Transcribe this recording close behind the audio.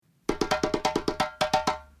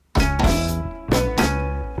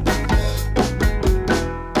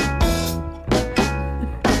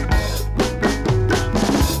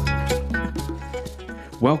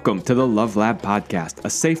Welcome to the Love Lab Podcast, a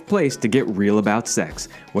safe place to get real about sex.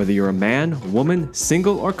 Whether you're a man, woman,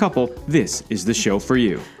 single, or couple, this is the show for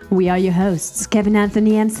you. We are your hosts, Kevin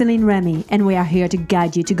Anthony and Celine Remy, and we are here to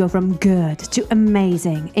guide you to go from good to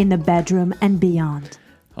amazing in the bedroom and beyond.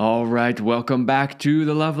 All right, welcome back to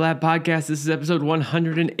the Love Lab Podcast. This is episode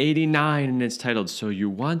 189, and it's titled, So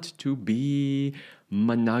You Want to Be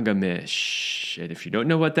Monogamish. And if you don't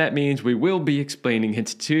know what that means, we will be explaining it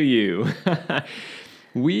to you.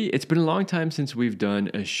 It's been a long time since we've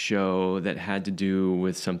done a show that had to do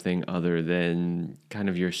with something other than kind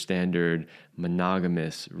of your standard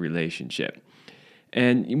monogamous relationship.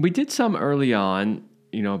 And we did some early on,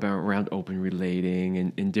 about around open relating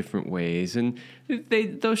and in different ways. And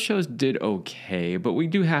those shows did okay, but we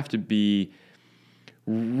do have to be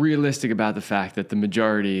realistic about the fact that the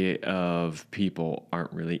majority of people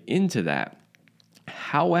aren't really into that.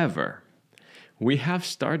 However, we have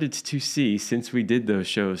started to see, since we did those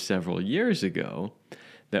shows several years ago,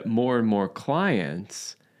 that more and more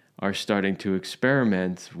clients are starting to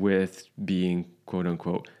experiment with being, quote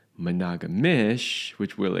unquote, monogamish,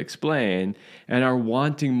 which we'll explain, and are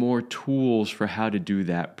wanting more tools for how to do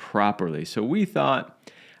that properly. So we thought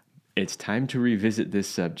it's time to revisit this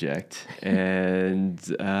subject and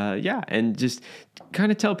just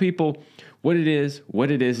kind of tell people what it is, what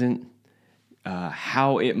it isn't,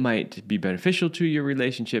 how it might be beneficial to your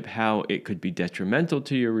relationship, how it could be detrimental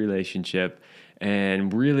to your relationship,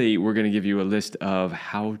 and really we're going to give you a list of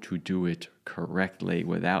how to do it correctly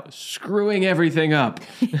without screwing everything up.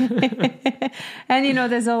 And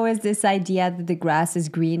there's always this idea that the grass is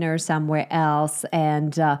greener somewhere else,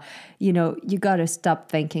 and you got to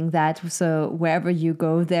stop thinking that. So wherever you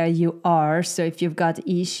go, there you are. So if you've got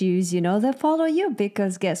issues, they follow you,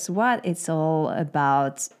 because guess what? It's all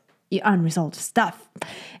about unresolved stuff.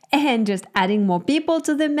 And just adding more people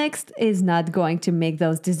to the mix is not going to make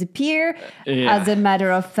those disappear. Yeah. As a matter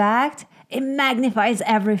of fact, it magnifies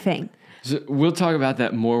everything. So we'll talk about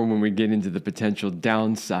that more when we get into the potential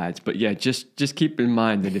downsides. But yeah, just keep in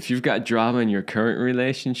mind that if you've got drama in your current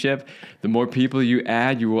relationship, the more people you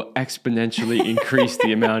add, you will exponentially increase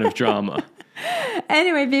the amount of drama.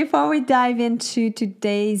 Anyway, before we dive into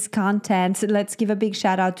today's content, let's give a big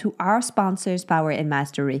shout out to our sponsors, Power and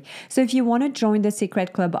Mastery. So if you want to join the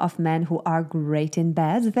secret club of men who are great in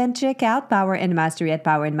bed, then check out Power and Mastery at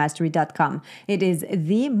powerandmastery.com. It is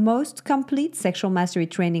the most complete sexual mastery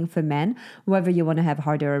training for men, whether you want to have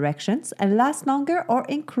harder erections, last longer, or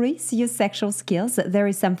increase your sexual skills. There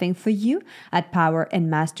is something for you at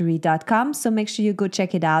powerandmastery.com. So make sure you go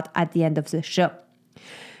check it out at the end of the show.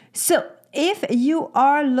 So, if you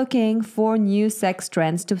are looking for new sex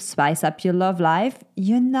trends to spice up your love life,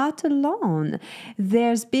 you're not alone.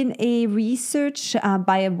 There's been a research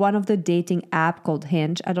by one of the dating app called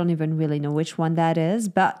Hinge. I don't even really know which one that is,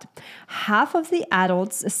 but half of the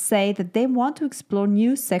adults say that they want to explore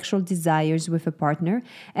new sexual desires with a partner,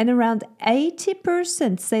 and around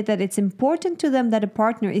 80% say that it's important to them that a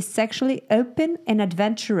partner is sexually open and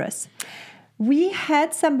adventurous. We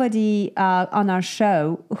had somebody on our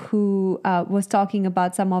show who was talking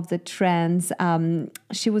about some of the trends.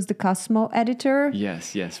 She was the Cosmo editor.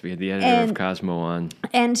 Yes, we had the editor of Cosmo on.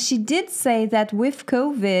 And she did say that with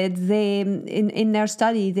COVID, in their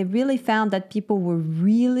study, they really found that people were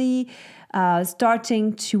really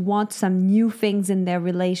starting to want some new things in their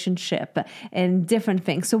relationship and different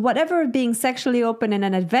things. So whatever being sexually open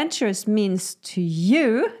and adventurous means to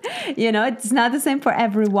you, it's not the same for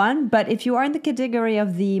everyone. But if you are in the category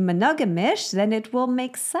of the monogamish, then it will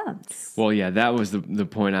make sense. Well, yeah, that was the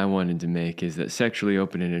point I wanted to make, is that sexually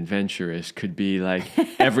open and adventurous could be like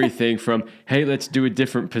everything from, hey, let's do a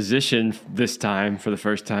different position this time for the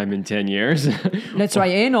first time in 10 years. Let's try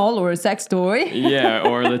anal or a sex toy. Yeah,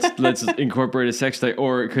 or let's incorporate a sex toy,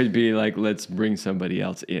 or it could be like, let's bring somebody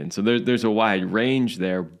else in. So there's a wide range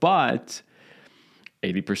there, but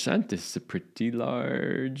 80% is a pretty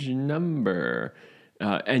large number.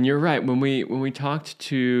 And you're right. When we talked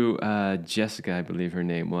to Jessica, I believe her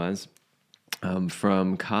name was,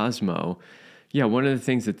 from Cosmo, yeah, one of the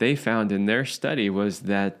things that they found in their study was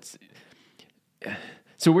that.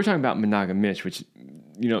 So we're talking about monogamish, which,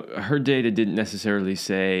 her data didn't necessarily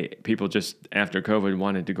say people just after COVID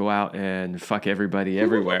wanted to go out and fuck everybody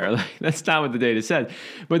everywhere. Like, that's not what the data said.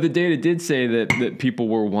 But the data did say that people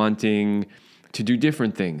were wanting to do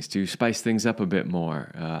different things, to spice things up a bit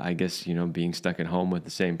more. I guess, being stuck at home with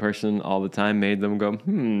the same person all the time made them go,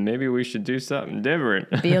 maybe we should do something different.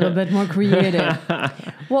 Be a little bit more creative.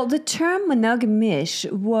 Well, the term monogamish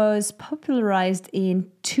was popularized in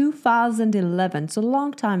 2011, so a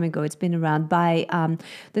long time ago. It's been around by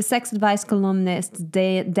the sex advice columnist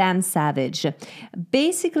Dan Savage.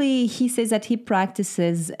 Basically, he says that he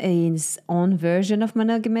practices his own version of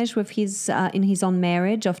monogamish with in his own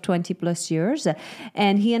marriage of 20 plus years,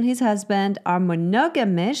 and he and his husband are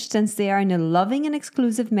monogamish since they are in a loving and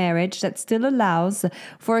exclusive marriage that still allows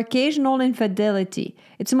for occasional infidelity.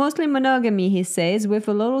 It's mostly monogamy, he says, with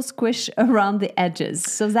a little squish around the edges.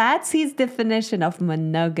 So that's his definition of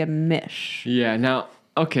monogamish. Yeah, now,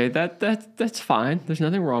 okay, that's fine. There's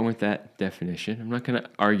nothing wrong with that definition. I'm not going to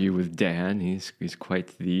argue with Dan. He's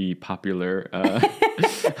quite the popular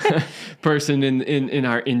person in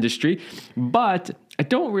our industry. But I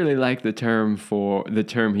don't really like the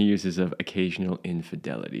term he uses of occasional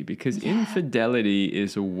infidelity, because infidelity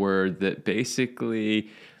is a word that basically,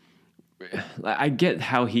 I get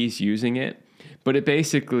how he's using it, but it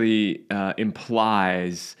basically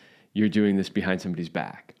implies you're doing this behind somebody's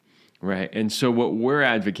back, right? And so what we're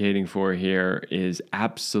advocating for here is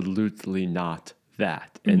absolutely not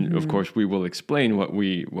that. And of course, we will explain what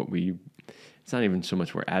we. It's not even so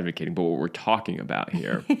much we're advocating, but what we're talking about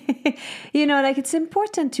here. It's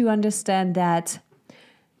important to understand that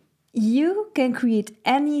you can create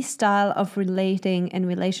any style of relating and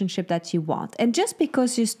relationship that you want. And just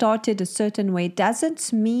because you started a certain way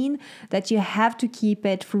doesn't mean that you have to keep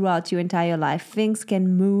it throughout your entire life. Things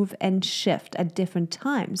can move and shift at different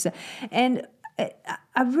times. And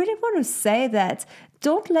I really want to say that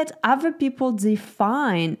don't let other people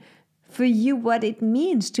define for you what it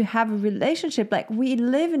means to have a relationship. Like, we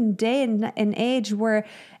live in a day and an age where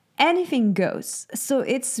anything goes. So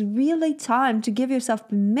it's really time to give yourself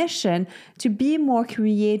permission to be more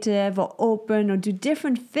creative or open or do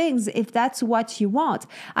different things if that's what you want.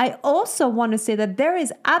 I also want to say that there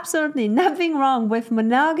is absolutely nothing wrong with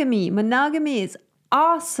monogamy. Monogamy is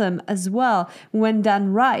awesome as well when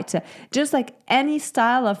done right. Just like any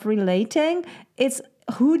style of relating, it's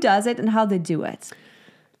who does it and how they do it.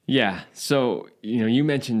 Yeah. So, you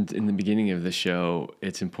mentioned in the beginning of the show,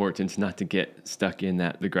 it's important not to get stuck in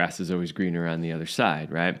that the grass is always greener on the other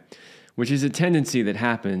side, right? Which is a tendency that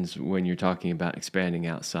happens when you're talking about expanding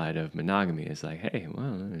outside of monogamy. It's like, hey,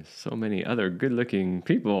 well, there's so many other good-looking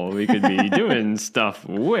people we could be doing stuff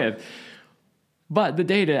with. But the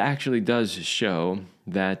data actually does show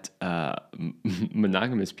that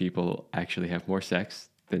monogamous people actually have more sex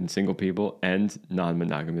than single people and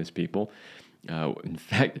non-monogamous people. In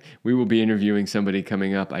fact, we will be interviewing somebody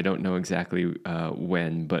coming up. I don't know exactly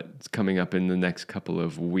when, but it's coming up in the next couple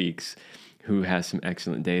of weeks, who has some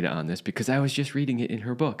excellent data on this, because I was just reading it in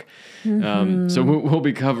her book. So we'll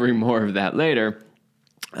be covering more of that later.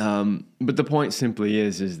 But the point simply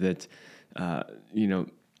is that,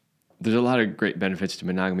 there's a lot of great benefits to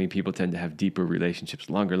monogamy. People tend to have deeper relationships,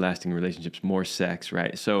 longer lasting relationships, more sex,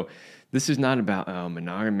 right? So this is not about,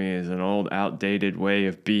 monogamy is an old, outdated way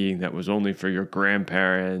of being that was only for your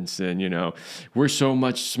grandparents. And, we're so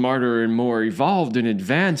much smarter and more evolved and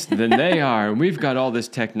advanced than they are. And we've got all this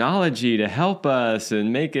technology to help us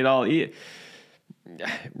and make it all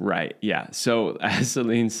Right, yeah. So as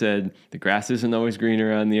Celine said, the grass isn't always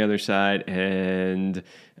greener on the other side, and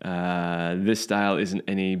this style isn't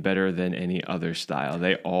any better than any other style.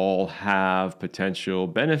 They all have potential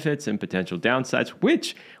benefits and potential downsides,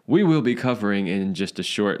 which we will be covering in just a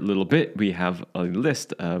short little bit. We have a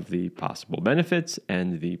list of the possible benefits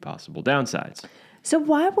and the possible downsides. So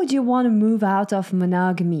why would you want to move out of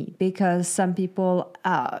monogamy? Because some people,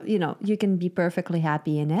 you can be perfectly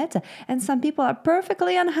happy in it, and some people are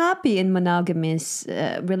perfectly unhappy in monogamous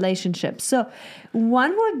relationships. So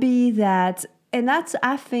one would be that, and that's,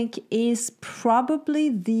 I think, is probably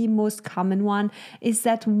the most common one, is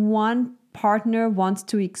that one partner wants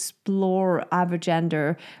to explore other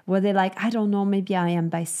gender, where they're like, I don't know, maybe I am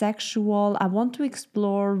bisexual. I want to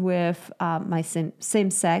explore with my same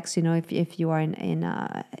sex. If you are in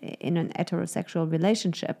an heterosexual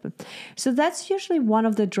relationship, so that's usually one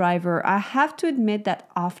of the driver. I have to admit that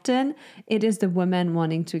often it is the women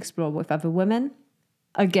wanting to explore with other women.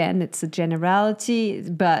 Again, it's a generality,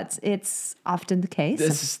 but it's often the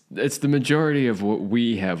case. It's the majority of what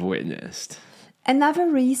we have witnessed. Another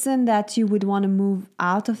reason that you would want to move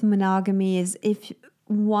out of monogamy is if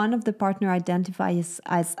one of the partner identifies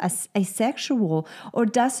as asexual or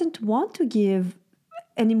doesn't want to give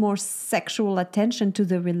any more sexual attention to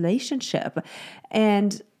the relationship.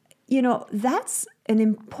 And that's an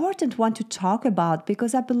important one to talk about,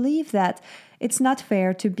 because I believe that it's not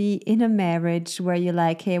fair to be in a marriage where you're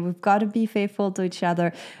like, hey, we've got to be faithful to each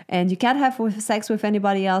other and you can't have sex with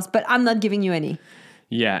anybody else, but I'm not giving you any.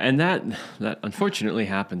 Yeah, and that unfortunately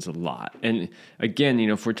happens a lot. And again,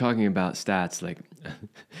 if we're talking about stats, like I'm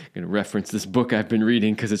going to reference this book I've been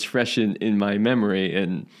reading because it's fresh in my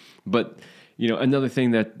memory. But another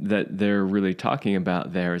thing that they're really talking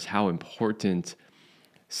about there is how important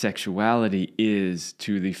sexuality is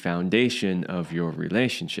to the foundation of your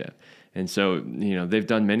relationship. And so, they've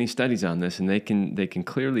done many studies on this, and they can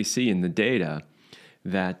clearly see in the data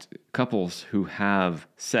that couples who have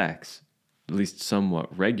sex, at least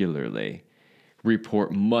somewhat regularly,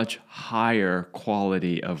 report much higher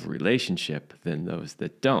quality of relationship than those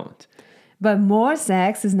that don't. But more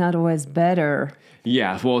sex is not always better.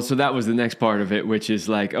 Yeah, well, so that was the next part of it, which is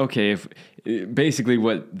like, okay, if basically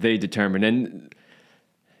what they determined, and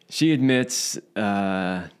she admits,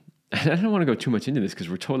 I don't want to go too much into this because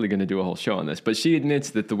we're totally going to do a whole show on this, but she admits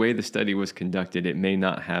that the way the study was conducted, it may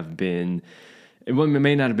not have been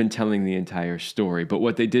telling the entire story, but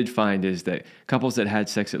what they did find is that couples that had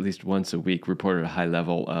sex at least once a week reported a high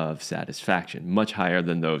level of satisfaction, much higher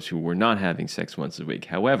than those who were not having sex once a week.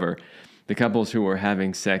 However, the couples who were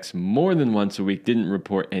having sex more than once a week didn't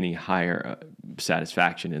report any higher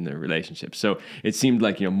satisfaction in their relationship. So it seemed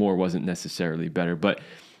like, more wasn't necessarily better, but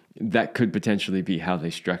that could potentially be how they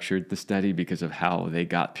structured the study because of how they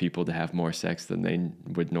got people to have more sex than they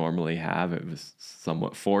would normally have. It was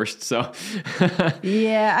somewhat forced. So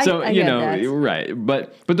yeah, I get that. Right.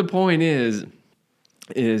 But the point is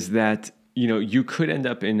that, you could end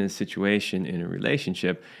up in a situation in a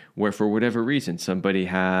relationship where for whatever reason, somebody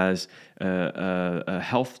has a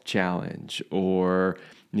health challenge, or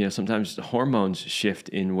sometimes hormones shift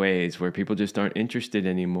in ways where people just aren't interested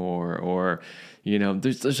anymore, or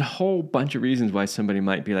there's a whole bunch of reasons why somebody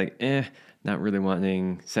might be like, not really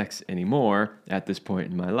wanting sex anymore at this point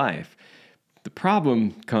in my life. The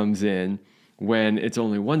problem comes in when it's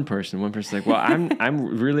only one person. One person's like, well,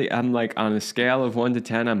 I'm like on a scale of 1 to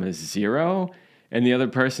 10, I'm a 0, and the other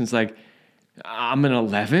person's like, I'm an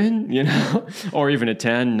 11, or even a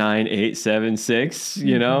 10, 9, 8, 7, 6,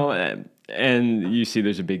 and you see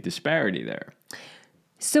there's a big disparity there.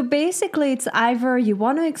 So basically, it's either you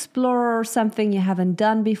want to explore something you haven't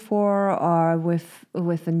done before, or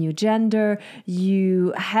with a new gender,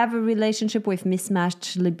 you have a relationship with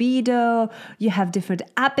mismatched libido, you have different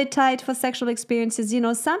appetite for sexual experiences.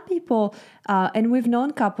 Some people, and we've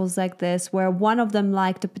known couples like this, where one of them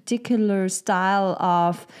liked a particular style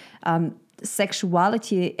of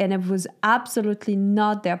sexuality and it was absolutely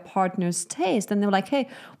not their partner's taste, and they were like, hey,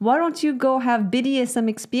 why don't you go have BDSM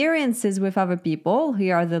experiences with other people?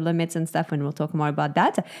 Here are the limits and stuff, and we'll talk more about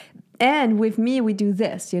that. And with me, we do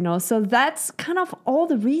this, so that's kind of all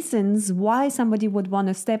the reasons why somebody would want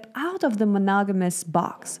to step out of the monogamous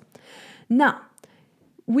box. Now,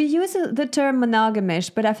 we use the term monogamish,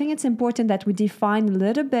 but I think it's important that we define a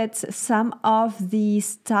little bit some of the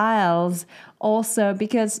styles also,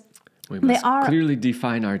 because we must clearly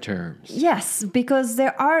define our terms. Yes, because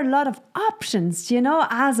there are a lot of options,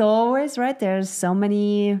 as always, right? There's so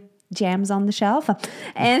many jams on the shelf.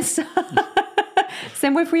 And so,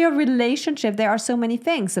 same with your relationship, there are so many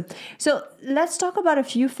things. So let's talk about a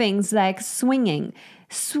few things like swinging.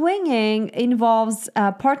 Swinging involves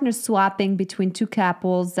partner swapping between two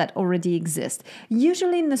couples that already exist.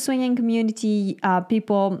 Usually in the swinging community,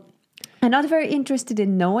 people are not very interested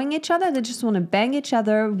in knowing each other. They just want to bang each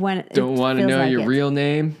other when don't want to know your real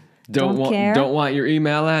name. Don't care. Don't want your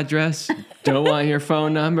email address. Don't want your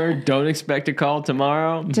phone number. Don't expect a call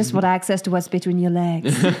tomorrow. Just want access to what's between your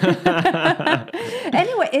legs.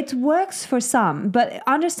 Anyway, it works for some, but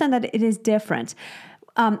understand that it is different.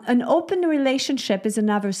 An open relationship is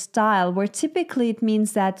another style where typically it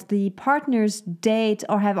means that the partners date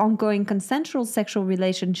or have ongoing consensual sexual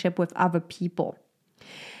relationship with other people.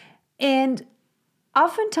 And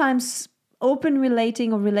oftentimes, open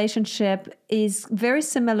relating or relationship is very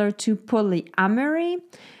similar to polyamory,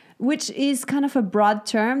 which is kind of a broad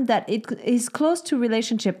term that it is close to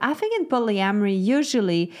relationship. I think in polyamory,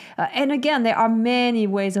 usually, and again, there are many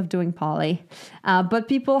ways of doing poly, but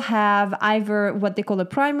people have either what they call a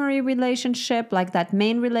primary relationship, like that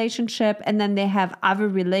main relationship, and then they have other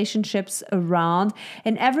relationships around,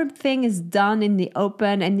 and everything is done in the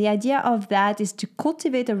open. And the idea of that is to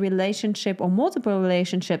cultivate a relationship or multiple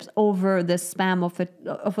relationships over the span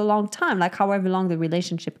of a long time, like however long the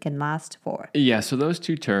relationship can last for. Yeah, so those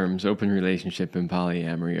two terms, open relationship and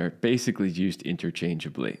polyamory, are basically used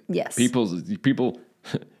interchangeably. Yes. People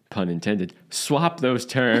pun intended, swap those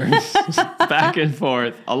terms back and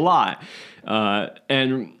forth a lot.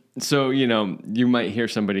 And so, you might hear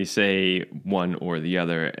somebody say one or the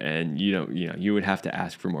other, and you would have to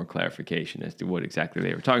ask for more clarification as to what exactly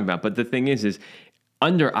they were talking about. But the thing is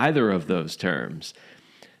under either of those terms,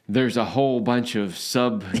 there's a whole bunch of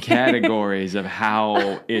subcategories of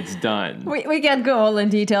how it's done. We can't go all in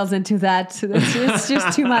details into that. It's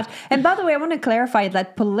just too much. And by the way, I want to clarify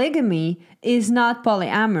that polygamy is not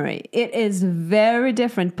polyamory. It is very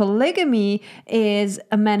different. Polygamy is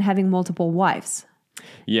a man having multiple wives.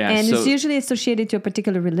 Yeah, and it's usually associated to a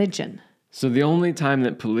particular religion. So the only time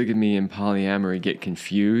that polygamy and polyamory get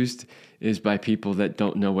confused is by people that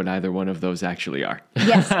don't know what either one of those actually are.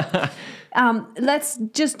 Yes. Let's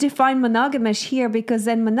just define monogamish here, because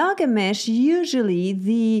in monogamish, usually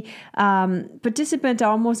the participants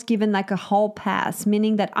are almost given like a hall pass,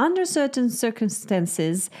 meaning that under certain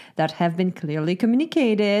circumstances that have been clearly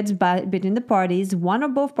communicated between the parties, one or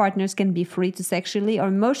both partners can be free to sexually or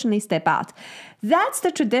emotionally step out. That's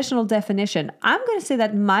the traditional definition. I'm going to say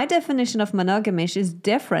that my definition of monogamish is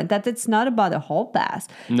different, that it's not about a hall pass.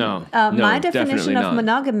 No, my definition of not.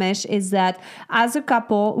 monogamish is that as a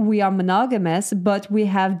couple, we are monogamous, but we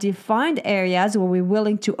have defined areas where we're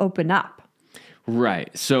willing to open up. Right.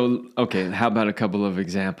 So, okay, how about a couple of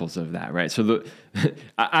examples of that, right? So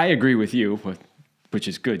I agree with you, which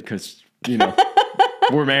is good because,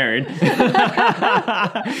 we're married.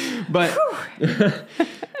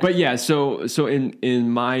 But yeah, so in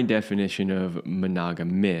my definition of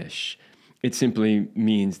monogamish, it simply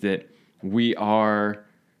means that we are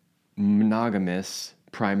monogamous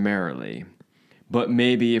primarily. But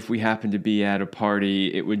maybe if we happen to be at a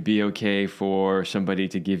party, it would be okay for somebody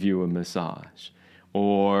to give you a massage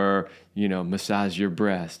or, massage your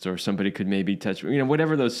breast, or somebody could maybe touch,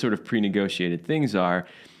 whatever those sort of pre-negotiated things are.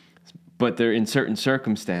 But they're in certain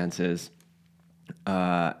circumstances,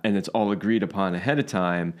 and it's all agreed upon ahead of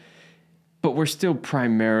time. But we're still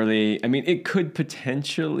primarily, it could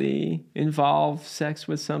potentially involve sex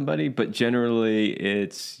with somebody, but generally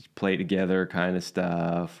it's play together kind of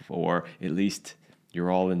stuff, or at least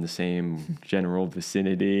you're all in the same general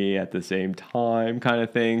vicinity at the same time kind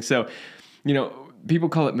of thing. So, people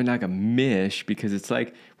call it monogamish because it's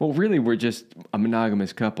like, well, really, we're just a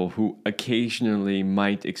monogamous couple who occasionally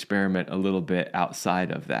might experiment a little bit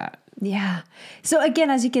outside of that. Yeah. So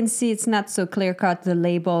again, as you can see, it's not so clear-cut, the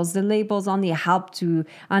labels. The labels only help to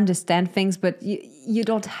understand things, but you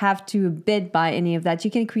don't have to abide by any of that.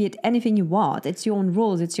 You can create anything you want. It's your own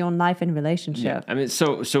rules. It's your own life and relationship. Yeah.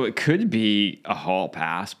 So it could be a hall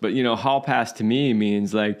pass, but, hall pass to me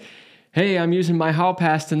means like, hey, I'm using my hall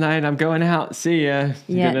pass tonight. I'm going out. See ya.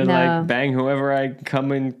 Yeah, gonna like bang whoever I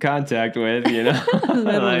come in contact with,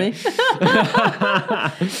 Literally.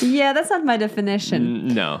 Yeah, that's not my definition.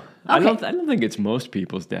 No. Okay. I don't think it's most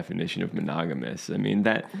people's definition of monogamous.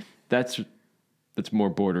 That's more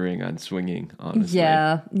bordering on swinging, honestly.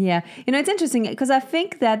 Yeah. It's interesting because I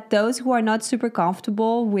think that those who are not super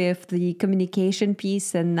comfortable with the communication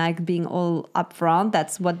piece and like being all upfront,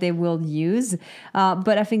 that's what they will use.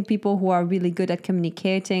 But I think people who are really good at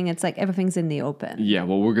communicating, it's like everything's in the open. Yeah,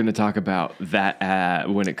 well, we're going to talk about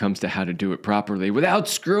that when it comes to how to do it properly without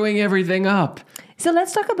screwing everything up. So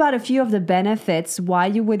let's talk about a few of the benefits why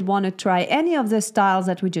you would want to try any of the styles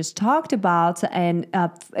that we just talked about. And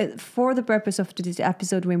for the purpose of today's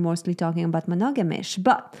episode, we're mostly talking about monogamish.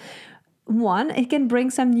 But one, it can bring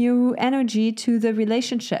some new energy to the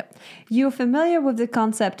relationship. You're familiar with the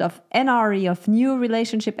concept of NRE, of new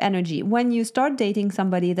relationship energy. When you start dating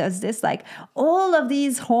somebody, there's this like all of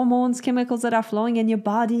these hormones, chemicals that are flowing in your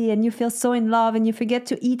body, and you feel so in love, and you forget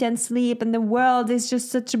to eat and sleep, and the world is just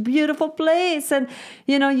such a beautiful place, and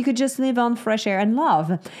you could just live on fresh air and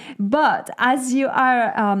love. But as you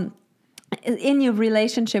are in your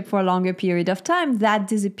relationship for a longer period of time, that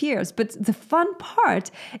disappears. But the fun part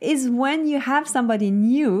is when you have somebody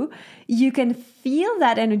new, you can feel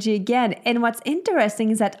that energy again. And what's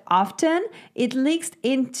interesting is that often it leaks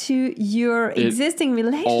into your existing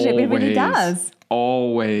relationship. It really does.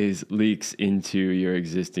 Always leaks into your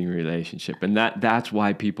existing relationship. And that's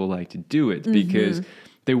why people like to do it, because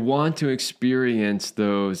they want to experience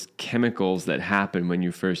those chemicals that happen when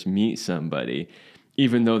you first meet somebody,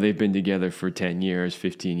 even though they've been together for 10 years,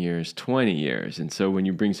 15 years, 20 years. And so when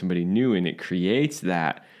you bring somebody new in, it creates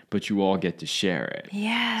that, but you all get to share it.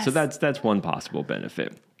 Yes. So that's one possible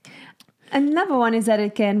benefit. Another one is that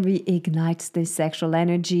it can reignite the sexual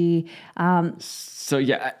energy. So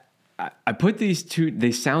yeah, I put these two,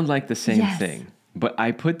 they sound like the same thing, But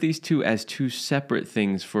I put these two as two separate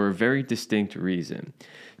things for a very distinct reason.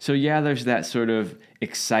 So yeah, there's that sort of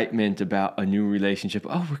excitement about a new relationship.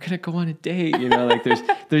 Oh, we're gonna go on a date, like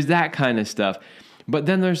there's that kind of stuff. But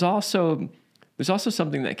then there's also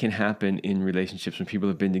something that can happen in relationships when people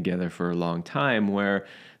have been together for a long time, where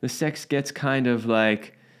the sex gets kind of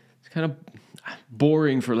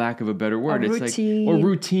boring, for lack of a better word. Or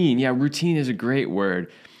routine. Yeah, routine is a great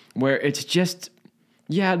word, where it's just,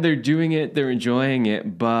 yeah, they're doing it, they're enjoying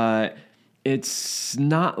it, but it's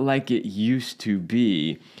not like it used to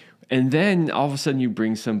be. And then all of a sudden you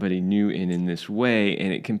bring somebody new in this way,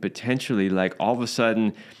 and it can potentially, like, all of a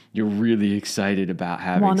sudden you're really excited about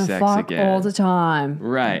having sex again. All the time.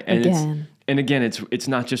 Right. And again, it's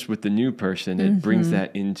not just with the new person. It brings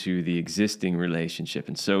that into the existing relationship.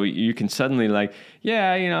 And so you can suddenly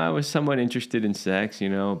I was somewhat interested in sex,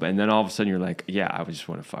 but and then all of a sudden you're like, yeah, I just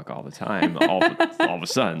want to fuck all the time, all of a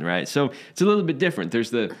sudden, right? So it's a little bit different.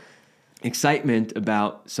 There's the excitement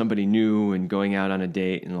about somebody new and going out on a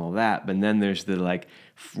date and all that, but then there's the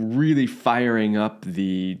really firing up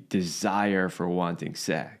the desire for wanting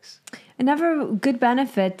sex. Another good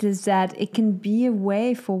benefit is that it can be a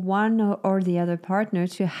way for one or the other partner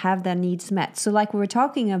to have their needs met. So like we were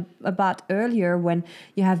talking about earlier, when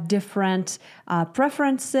you have different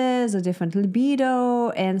preferences or different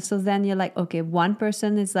libido, and so then you're like, okay, one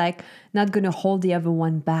person is not going to hold the other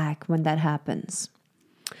one back when that happens.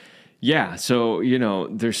 Yeah, so,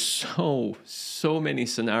 there's so many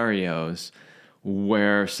scenarios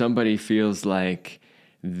where somebody feels like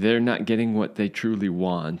they're not getting what they truly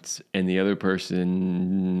want, and the other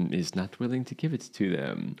person is not willing to give it to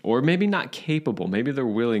them. Or maybe not capable. Maybe they're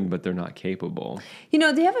willing, but they're not capable.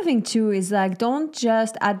 The other thing too is don't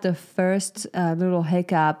just at the first little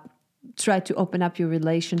hiccup try to open up your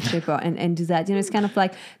relationship and do that. It's kind of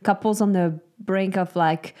like couples on the brink of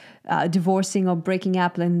divorcing or breaking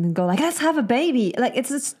up and go let's have a baby.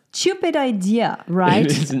 It's a stupid idea, right?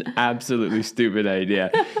 It is an absolutely stupid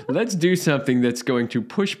idea. Let's do something that's going to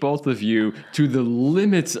push both of you to the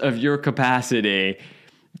limits of your capacity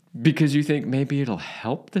because you think maybe it'll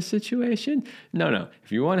help the situation. No.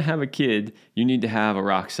 If you want to have a kid, you need to have a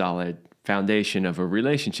rock solid foundation of a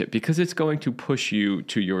relationship because it's going to push you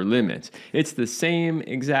to your limits. It's the same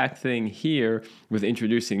exact thing here with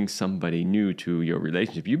introducing somebody new to your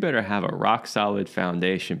relationship. You better have a rock solid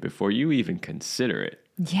foundation before you even consider it.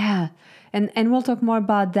 Yeah. And we'll talk more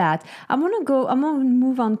about that. I'm going to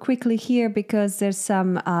move on quickly here because there's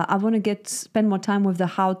some, I want to spend more time with the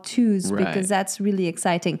how-tos because that's really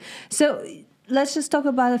exciting. So let's just talk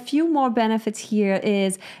about a few more benefits here.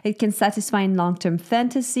 Is it can satisfy in long-term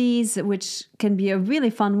fantasies, which can be a really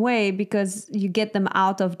fun way because you get them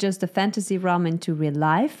out of just the fantasy realm into real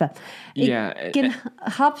life. It can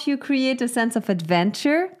help you create a sense of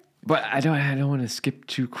adventure. But I don't want to skip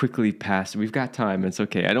too quickly past. We've got time. It's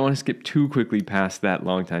okay. I don't want to skip too quickly past that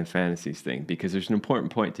long-time fantasies thing because there's an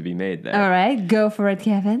important point to be made there. All right, go for it,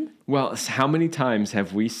 Kevin. Well, how many times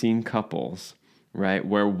have we seen couples, right,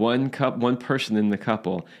 where one person in the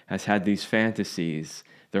couple has had these fantasies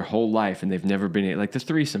their whole life and they've never been the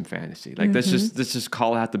threesome fantasy. Let's just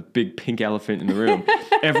call out the big pink elephant in the room.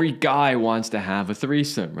 Every guy wants to have a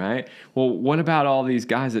threesome, right? Well, what about all these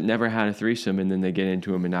guys that never had a threesome and then they get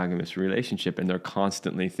into a monogamous relationship and they're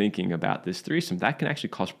constantly thinking about this threesome? That can actually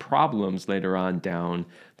cause problems later on down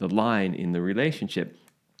the line in the relationship.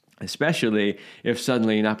 Especially if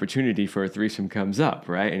suddenly an opportunity for a threesome comes up,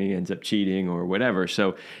 right? And he ends up cheating or whatever.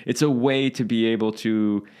 So it's a way to be able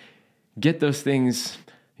to get those things,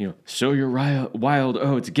 sow your wild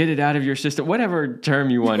oats, get it out of your system, whatever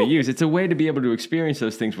term you want to use. It's a way to be able to experience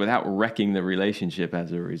those things without wrecking the relationship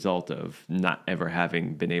as a result of not ever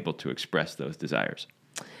having been able to express those desires.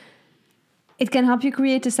 It can help you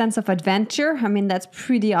create a sense of adventure. I mean, that's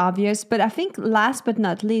pretty obvious. But I think last but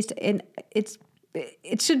not least,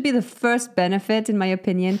 it should be the first benefit, in my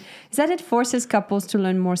opinion, is that it forces couples to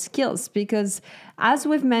learn more skills because, as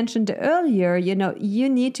we've mentioned earlier, you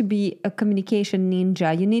need to be a communication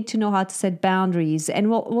ninja. You need to know how to set boundaries,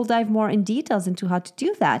 and we'll dive more in details into how to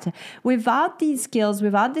do that. Without these skills,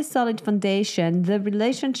 without this solid foundation, the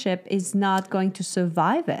relationship is not going to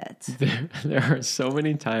survive it. There are so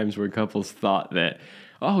many times where couples thought that,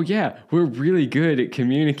 oh yeah, we're really good at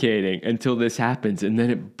communicating until this happens and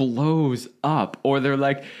then it blows up. Or they're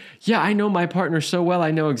like, yeah, I know my partner so well,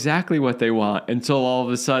 I know exactly what they want, until all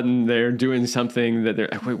of a sudden they're doing something that they're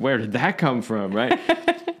like, wait, where did that come from, right?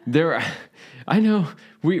 I know,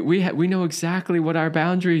 we know exactly what our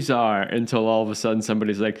boundaries are, until all of a sudden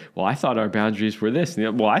somebody's like, well, I thought our boundaries were this.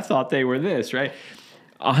 And well, I thought they were this, right?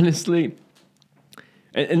 Honestly,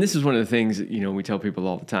 and this is one of the things, we tell people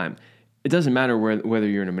all the time. it doesn't matter whether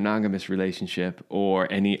you're in a monogamous relationship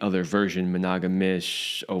or any other version,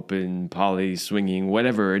 monogamish, open, poly, swinging,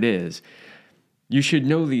 whatever it is, you should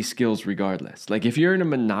know these skills regardless. Like if you're in a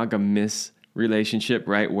monogamous relationship,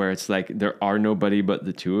 right, where it's like there are nobody but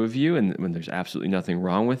the two of you, and when there's absolutely nothing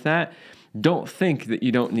wrong with that, don't think that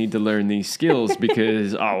you don't need to learn these skills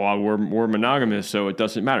because, we're monogamous, so it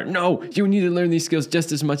doesn't matter. No, you need to learn these skills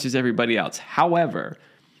just as much as everybody else. However,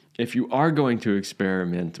 if you are going to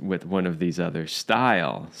experiment with one of these other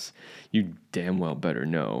styles, you damn well better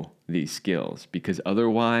know these skills because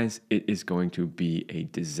otherwise it is going to be a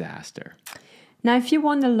disaster. Now, if you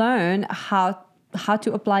want to learn how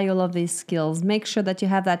to apply all of these skills, make sure that you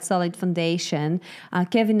have that solid foundation.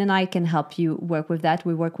 Kevin and I can help you work with that.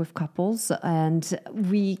 We work with couples and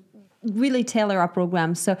we really tailor our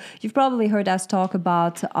programs. So you've probably heard us talk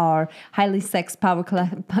about our highly sex power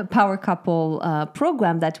couple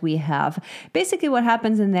program that we have. Basically what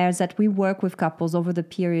happens in there is that we work with couples over the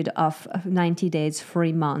period of 90 days,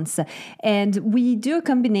 3 months. And we do a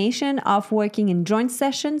combination of working in joint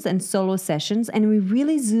sessions and solo sessions, and we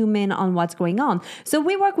really zoom in on what's going on. So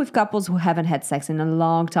we work with couples who haven't had sex in a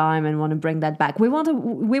long time and want to bring that back. We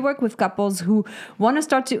work with couples who want to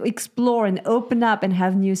start to explore and open up and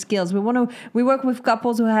have new skills. We work with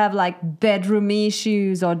couples who have like bedroom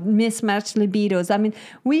issues or mismatched libidos. I mean,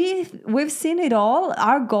 we've seen it all.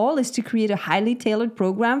 Our goal is to create a highly tailored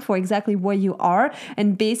program for exactly where you are.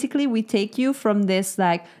 And basically we take you from this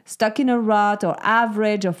like stuck in a rut or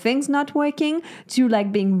average or things not working to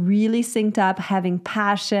like being really synced up, having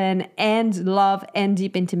passion and love and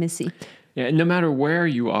deep intimacy. Yeah, no matter where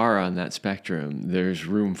you are on that spectrum, there's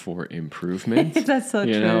room for improvement. That's so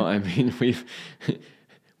true. You know, I mean,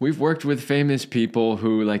 we've worked with famous people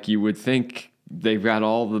who, like, you would think they've got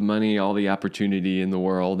all the money, all the opportunity in the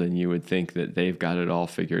world, and you would think that they've got it all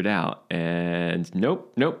figured out. And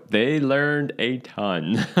nope, they learned a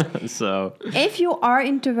ton. So if you are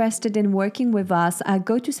interested in working with us,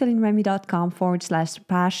 go to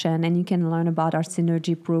CelineRemy.com/passion, and you can learn about our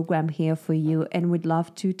Synergy program here for you, and we'd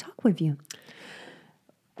love to talk with you.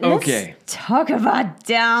 Okay. Let's talk about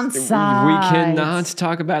downsides. We cannot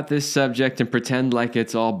talk about this subject and pretend like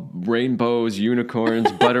it's all rainbows,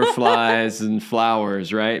 unicorns, butterflies, and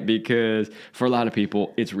flowers, right? Because for a lot of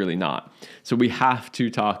people, it's really not. So we have to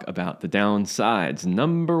talk about the downsides.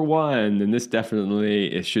 Number one, and this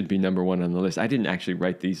definitely it should be number one on the list. I didn't actually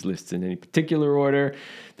write these lists in any particular order.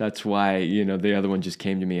 That's why, the other one just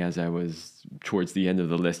came to me as I was towards the end of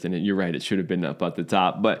the list. And you're right, it should have been up at the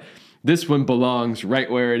top. But this one belongs right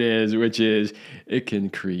where it is, which is it can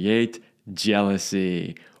create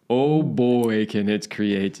jealousy. Oh boy, can it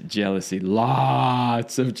create jealousy.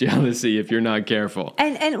 Lots of jealousy if you're not careful.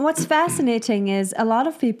 And what's fascinating is a lot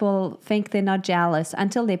of people think they're not jealous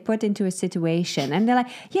until they put into a situation. And they're like,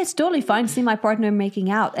 yeah, it's totally fine to see my partner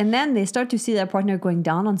making out. And then they start to see their partner going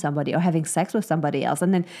down on somebody or having sex with somebody else.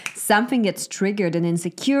 And then something gets triggered, an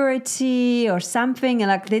insecurity or something.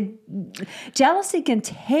 And like jealousy can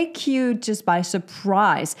take you just by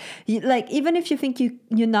surprise. Like even if you think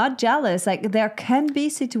you're not jealous, like there can be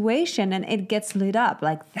situations and it gets lit up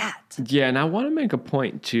like that. Yeah, and I want to make a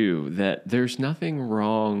point too that there's nothing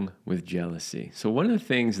wrong with jealousy. So one of the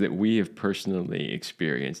things that we have personally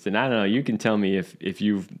experienced, and I don't know, you can tell me if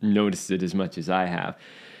you've noticed it as much as I have,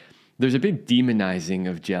 there's a big demonizing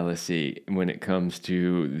of jealousy when it comes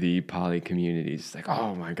to the poly communities. It's like,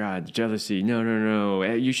 oh my God, jealousy. No.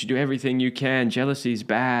 You should do everything you can. Jealousy's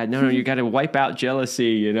bad. No, you got to wipe out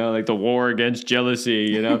jealousy, like the war against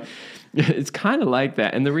jealousy, It's kind of like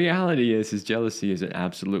that. And the reality is jealousy is an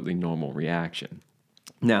absolutely normal reaction.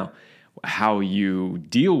 Now, how you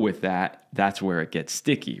deal with that, that's where it gets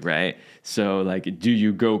sticky, right? So, like, do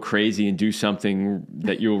you go crazy and do something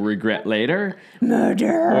that you'll regret later?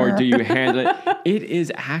 Murder. Or do you handle it? It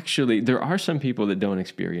is actually, there are some people that don't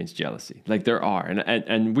experience jealousy. Like, there are.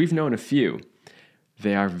 And we've known a few.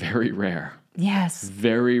 They are very rare. Yes.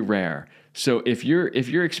 Very rare. So, if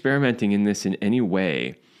you're experimenting in this in any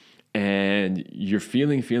way, and you're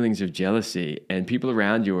feeling feelings of jealousy, and people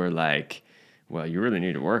around you are like, well, you really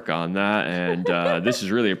need to work on that, and this is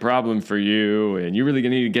really a problem for you, and you really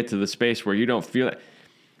need to get to the space where you don't feel it.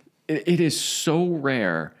 It is so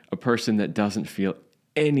rare, a person that doesn't feel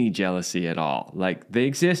any jealousy at all. Like, they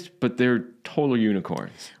exist, but they're total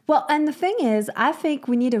unicorns. Well, and the thing is, I think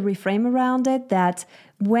we need a reframe around it that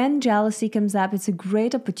when jealousy comes up, it's a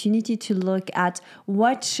great opportunity to look at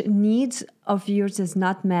what needs of yours is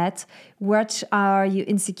not met, what are your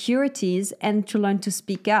insecurities, and to learn to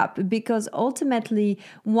speak up. Because ultimately,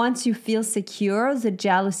 once you feel secure, the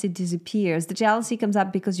jealousy disappears. The jealousy comes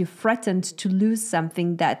up because you're threatened to lose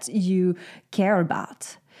something that you care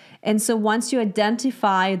about. And so once you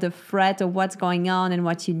identify the threat of what's going on and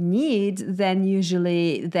what you need, then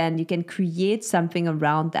usually then you can create something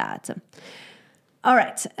around that. All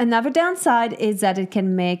right. Another downside is that it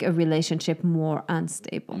can make a relationship more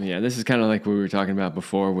unstable. Yeah, this is kind of like what we were talking about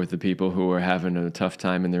before with the people who are having a tough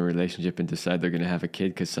time in their relationship and decide they're going to have a kid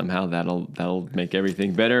because somehow that'll make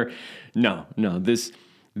everything better. No, this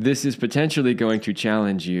is potentially going to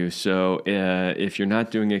challenge you. So if you're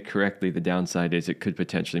not doing it correctly, the downside is it could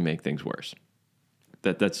potentially make things worse.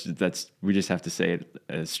 That's we just have to say it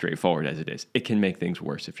as straightforward as it is. It can make things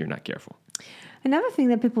worse if you're not careful. Another thing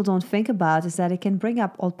that people don't think about is that it can bring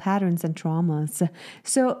up old patterns and traumas.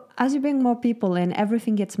 So as you bring more people in,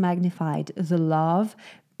 everything gets magnified. The love,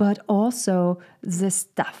 but also the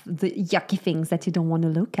stuff, the yucky things that you don't want to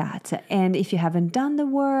look at. And if you haven't done the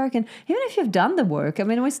work, and even if you've done the work, I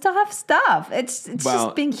mean, we still have stuff. It's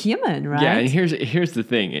just being human, right? Yeah, and here's the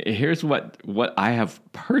thing. Here's what I have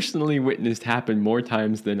personally witnessed happen more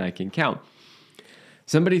times than I can count.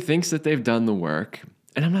 Somebody thinks that they've done the work.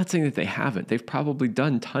 And I'm not saying that they haven't. They've probably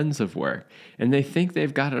done tons of work. And they think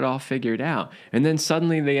they've got it all figured out. And then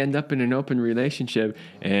suddenly they end up in an open relationship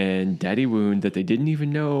and daddy wound that they didn't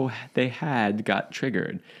even know they had got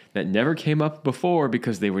triggered. That never came up before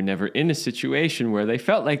because they were never in a situation where they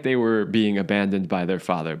felt like they were being abandoned by their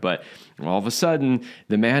father. But all of a sudden,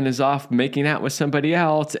 the man is off making out with somebody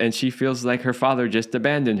else and she feels like her father just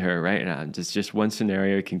abandoned her, right? And it's just one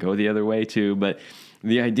scenario. It can go the other way too. But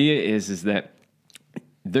the idea is that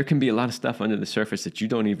there can be a lot of stuff under the surface that you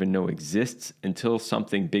don't even know exists until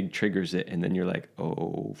something big triggers it. And then you're like,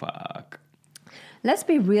 oh, fuck. Let's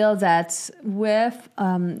be real that with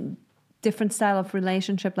different style of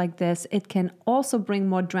relationship like this, it can also bring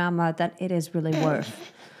more drama than it is really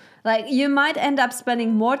worth. Like you might end up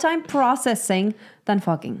spending more time processing than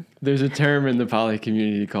fucking. There's a term in the poly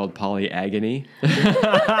community called polyagony.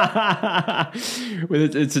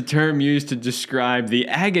 It's a term used to describe the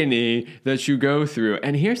agony that you go through.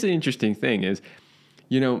 And here's the interesting thing is,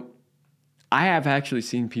 I have actually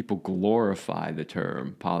seen people glorify the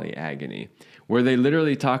term polyagony, where they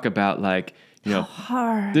literally talk about like,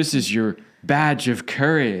 hard. This is your badge of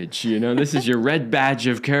courage. This is your red badge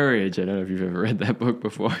of courage. I don't know if you've ever read that book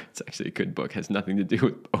before. It's actually a good book. It has nothing to do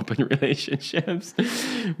with open relationships.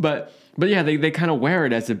 But yeah, they kind of wear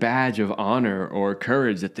it as a badge of honor or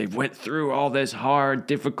courage that they've went through all this hard,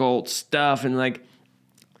 difficult stuff. And like,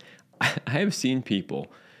 I have seen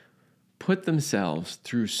people put themselves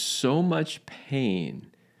through so much pain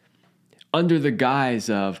under the guise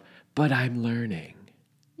of, but I'm learning.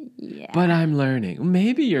 Yeah. But I'm learning.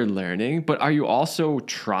 Maybe you're learning, but are you also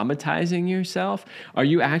traumatizing yourself? Are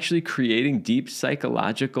you actually creating deep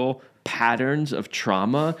psychological patterns of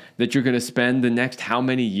trauma that you're going to spend the next how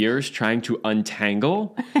many years trying to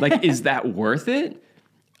untangle? Like, is that worth it?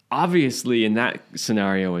 Obviously, in that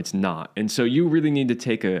scenario, it's not. And so you really need to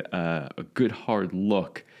take a good hard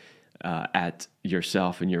look at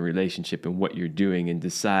yourself and your relationship and what you're doing and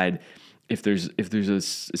decide if there's a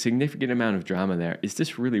significant amount of drama there, is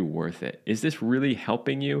this really worth it? Is this really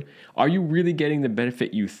helping you? Are you really getting the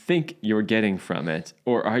benefit you think you're getting from it?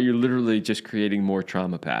 Or are you literally just creating more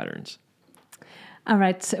trauma patterns? All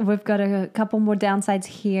right, we've got a couple more downsides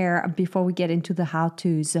here before we get into the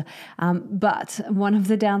how-tos. But one of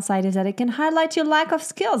the downsides is that it can highlight your lack of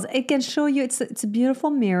skills. It can show you it's a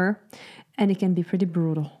beautiful mirror. And it can be pretty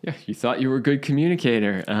brutal. Yeah, you thought you were a good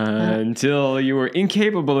communicator until you were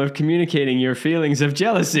incapable of communicating your feelings of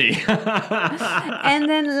jealousy. And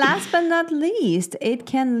then last but not least, it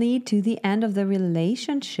can lead to the end of the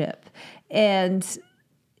relationship. And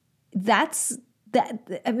that's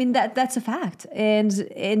a fact.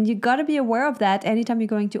 And you got to be aware of that anytime you're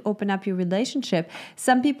going to open up your relationship.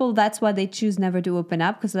 Some people, that's why they choose never to open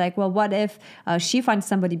up, because like, well, what if she finds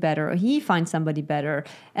somebody better or he finds somebody better?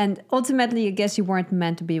 And ultimately, I guess you weren't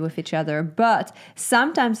meant to be with each other. But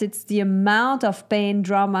sometimes it's the amount of pain,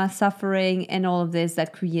 drama, suffering, and all of this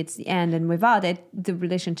that creates the end. And without it, the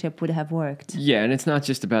relationship would have worked. Yeah, and it's not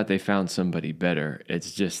just about they found somebody better.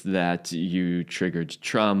 It's just that you triggered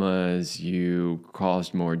traumas, you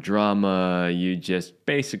caused more drama, you just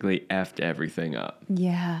basically effed everything up.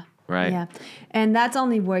 Yeah. Right? Yeah. And that's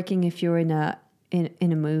only working if you're in a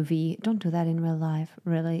movie. Don't do that in real life,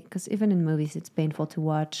 really, because even in movies it's painful to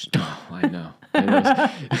watch. Oh, I know.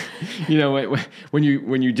 When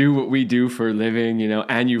you do what we do for a living,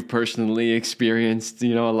 and you've personally experienced,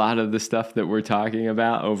 a lot of the stuff that we're talking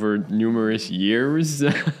about over numerous years,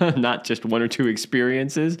 not just one or two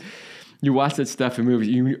experiences. You watch that stuff in movies,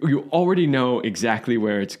 you already know exactly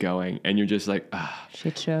where it's going, and you're just like,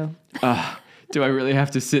 shit show. do I really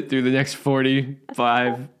have to sit through the next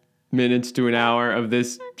 45 minutes to an hour of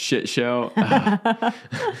this shit show.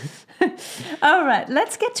 All right,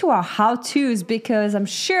 let's get to our how-tos, because I'm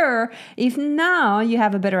sure if now you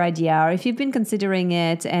have a better idea, or if you've been considering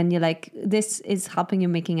it and you're like, this is helping you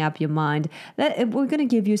making up your mind, we're going to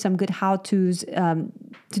give you some good how-tos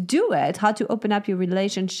to do it, how to open up your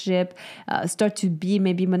relationship, start to be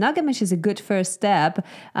maybe monogamish is a good first step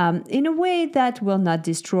in a way that will not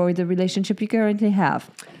destroy the relationship you currently have.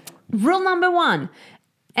 Rule number 1,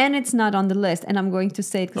 and it's not on the list, and I'm going to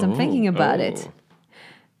say it because I'm thinking about it.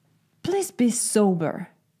 Please be sober.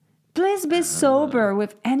 Please be sober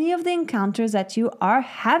with any of the encounters that you are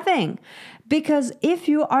having. Because if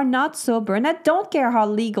you are not sober, and I don't care how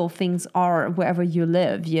legal things are wherever you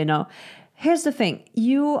live, here's the thing.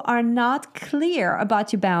 You are not clear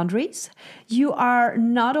about your boundaries. You are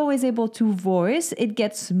not always able to voice. It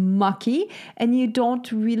gets mucky, and you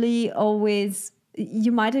don't really always...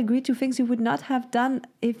 You might agree to things you would not have done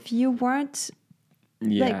if you weren't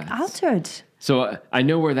altered. So I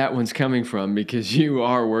know where that one's coming from, because you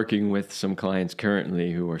are working with some clients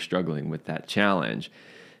currently who are struggling with that challenge.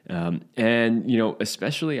 And,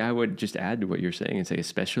 especially I would just add to what you're saying and say,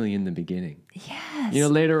 especially in the beginning. Yes.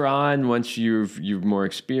 Later on, once you're more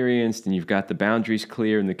experienced and you've got the boundaries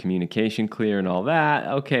clear and the communication clear and all that,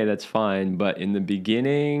 okay, that's fine. But in the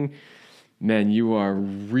beginning... Man, you are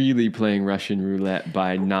really playing Russian roulette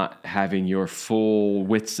by not having your full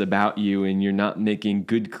wits about you, and you're not making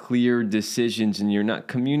good, clear decisions, and you're not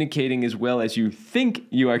communicating as well as you think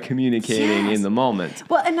you are communicating in the moment.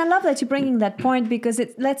 Well, and I love that you're bringing that point, because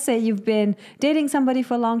let's say you've been dating somebody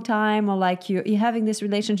for a long time, or like you're having this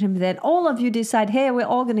relationship, then all of you decide, hey, we're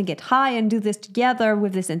all going to get high and do this together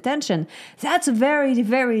with this intention. That's very,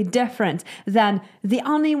 very different than the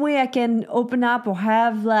only way I can open up or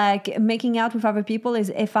have making out with other people is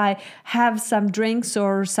if I have some drinks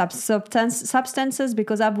or substances,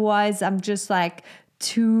 because otherwise I'm just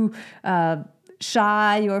too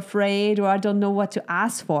shy or afraid, or I don't know what to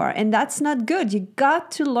ask for. And that's not good. You got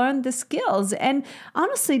to learn the skills. And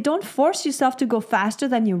honestly, don't force yourself to go faster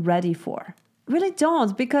than you're ready for. Really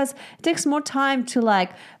don't, because it takes more time to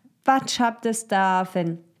patch up the stuff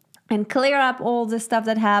and clear up all the stuff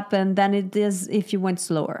that happened than it is if you went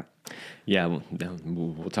slower. Yeah,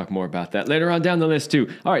 we'll talk more about that later on down the list too.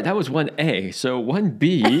 All right, that was 1A. So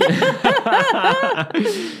 1B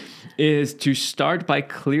is to start by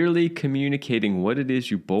clearly communicating what it is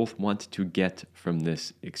you both want to get from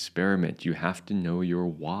this experiment. You have to know your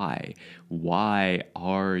why. Why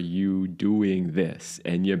are you doing this?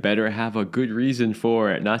 And you better have a good reason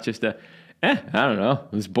for it, not just I don't know,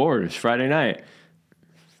 I was bored, it's Friday night.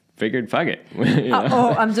 Figured, fuck it.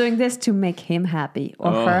 I'm doing this to make him happy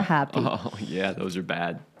or her happy. Oh, yeah, those are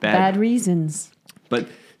bad. Bad reasons. But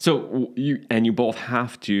so you both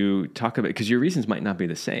have to talk about, because your reasons might not be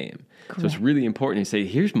the same. Correct. So it's really important to say,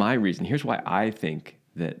 here's my reason. Here's why I think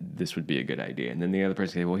that this would be a good idea. And then the other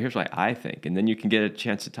person can say, well, here's why I think. And then you can get a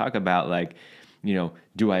chance to talk about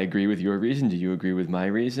do I agree with your reason? Do you agree with my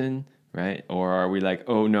reason? Right? Or are we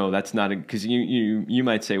oh, no, that's not because you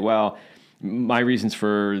might say, well, my reasons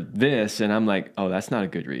for this, and I'm oh, that's not a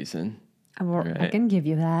good reason. Well, right? I can give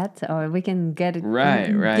you that, or we can get it, right.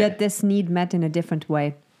 Get this need met in a different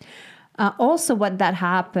way. Also, what that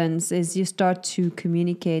happens is you start to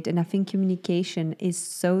communicate, and I think communication is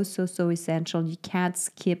so essential. You can't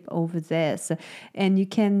skip over this, and you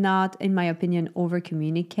cannot, in my opinion, over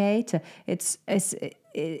communicate. It's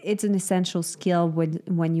an essential skill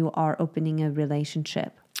when you are opening a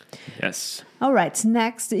relationship. Yes. All right.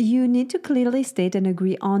 Next, you need to clearly state and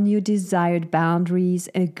agree on your desired boundaries,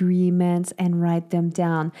 agreements, and write them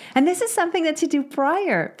down. And this is something that you do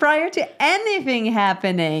prior to anything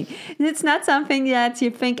happening. It's not something that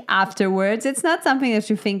you think afterwards. It's not something that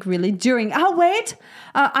you think really during. Oh, wait,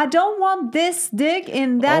 I don't want this dick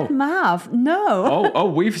in that mouth.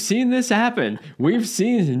 No. We've seen this happen. We've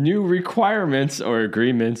seen new requirements or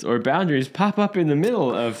agreements or boundaries pop up in the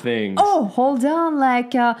middle of things. Oh, hold on.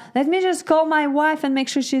 Let me just call my wife and make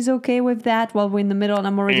sure she's okay with that while we're in the middle and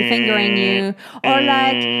I'm already fingering you. Or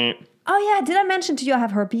oh yeah, did I mention to you I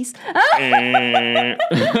have herpes?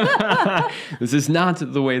 This is not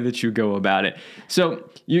the way that you go about it. So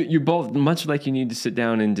you both, much like you need to sit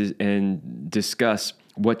down and discuss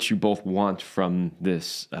what you both want from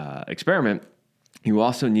this experiment, you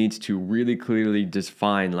also need to really clearly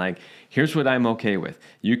define, here's what I'm okay with.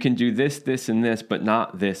 You can do this, this, and this, but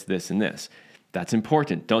not this, this, and this. That's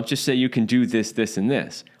important. Don't just say you can do this, this, and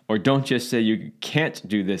this. Or don't just say you can't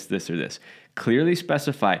do this, this, or this. Clearly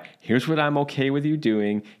specify, here's what I'm okay with you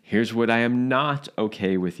doing. Here's what I am not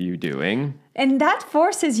okay with you doing. And that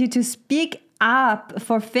forces you to speak up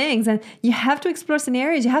for things, and you have to explore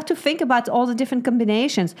scenarios. You have to think about all the different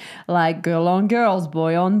combinations, like girl on girls,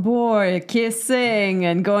 boy on boy, kissing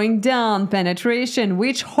and going down, penetration,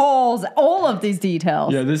 which holes, all of these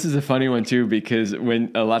details. Yeah, this is a funny one too, because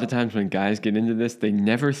when a lot of times when guys get into this, they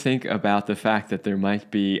never think about the fact that there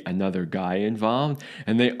might be another guy involved,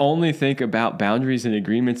 and they only think about boundaries and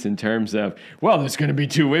agreements in terms of, well, there's going to be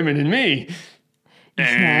 2 women and me.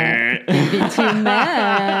 Yeah, maybe 2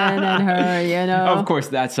 men and her, you know. Of course,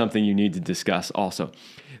 that's something you need to discuss also.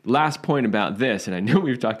 Last point about this, and I know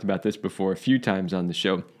we've talked about this before a few times on the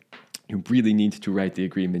show, you really need to write the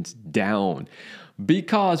agreements down.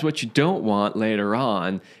 Because what you don't want later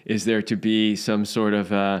on is there to be some sort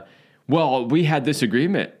of, well, we had this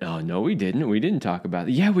agreement. Oh, no, we didn't. We didn't talk about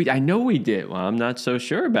it. Yeah, I know we did. Well, I'm not so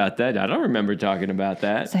sure about that. I don't remember talking about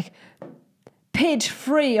that. It's like, page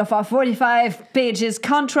 3 of our 45 pages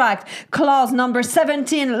contract, clause number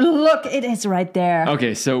 17. Look, it is right there.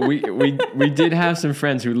 Okay, so we did have some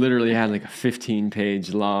friends who literally had like a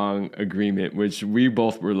 15-page long agreement, which we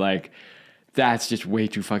both were like, that's just way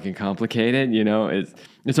too fucking complicated. You know,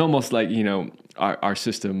 it's almost like, you know, our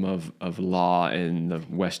system of law in the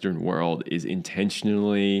Western world is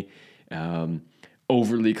intentionally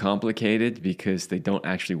overly complicated because they don't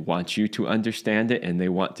actually want you to understand it, and they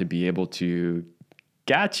want to be able to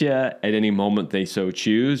gotcha at any moment they so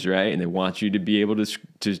choose, right? And they want you to be able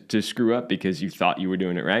to screw up because you thought you were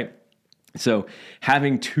doing it right. So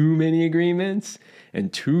having too many agreements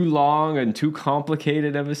and too long and too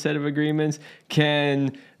complicated of a set of agreements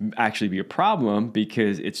can actually be a problem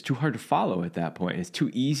because it's too hard to follow at that point. It's too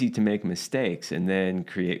easy to make mistakes and then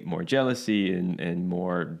create more jealousy and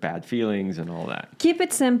more bad feelings and all that. Keep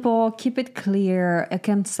it simple, keep it clear,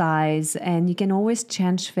 concise, and you can always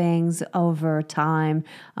change things over time,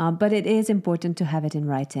 but it is important to have it in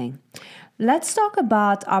writing. Let's talk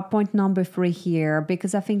about our point number 3 here,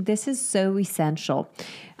 because I think this is so essential.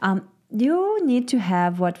 You need to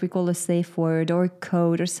have what we call a safe word or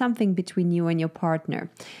code or something between you and your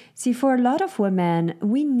partner. See, for a lot of women,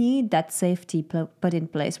 we need that safety put in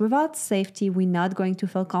place. Without safety, we're not going to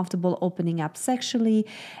feel comfortable opening up sexually.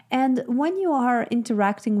 And when you are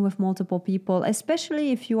interacting with multiple people,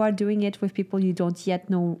 especially if you are doing it with people you don't yet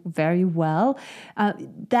know very well,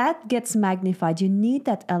 that gets magnified. You need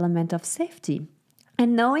that element of safety.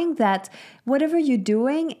 And knowing that whatever you're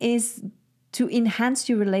doing is to enhance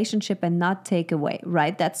your relationship and not take away,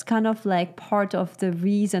 right? That's kind of like part of the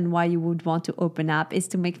reason why you would want to open up, is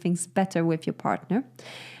to make things better with your partner.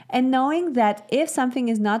 And knowing that if something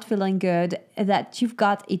is not feeling good, that you've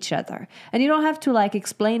got each other. And you don't have to like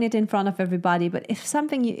explain it in front of everybody, but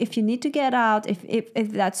if you need to get out,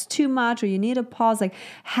 if that's too much or you need a pause, like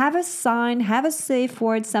have a sign, have a safe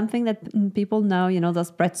word, something that people know, you know,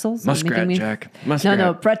 those pretzels. Muskrat, Jack. Muskrat.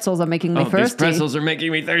 No, pretzels are making me thirsty. These pretzels are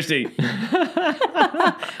making me thirsty.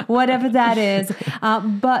 Whatever that is.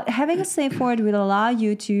 But having a safe word will allow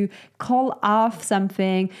you to call off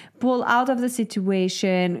something, pull out of the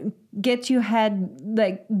situation, get your head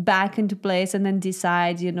like back into place, and then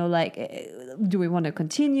decide, you know, like, do we want to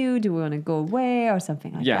continue? Do we want to go away or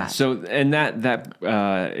something like that? Yeah. So, and that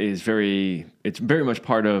is it's very much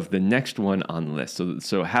part of the next one on the list.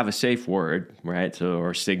 So have a safe word, right? So,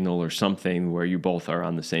 or signal or something where you both are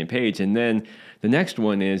on the same page. And then the next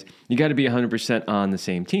one is you got to be 100% on the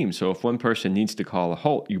same team. So if one person needs to call a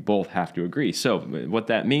halt, you both have to agree. So what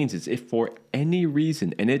that means is if for any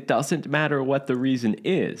reason, and it doesn't matter what the reason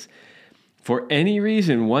is, for any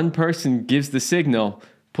reason, one person gives the signal,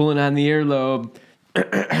 pulling on the earlobe,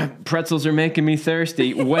 pretzels are making me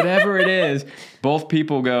thirsty, whatever it is, both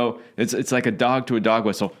people go, it's like a dog to a dog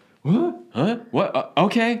whistle. What? Huh? What?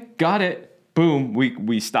 Okay, got it. Boom,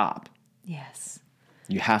 we stop. Yes.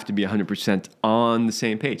 You have to be 100% on the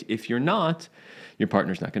same page. If you're not, your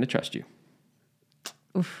partner's not going to trust you.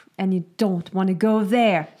 Oof, and you don't want to go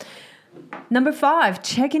there. Number 5,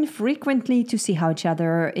 check in frequently to see how each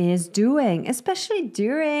other is doing, especially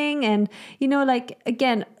during, and, you know, like,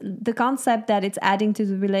 again, the concept that it's adding to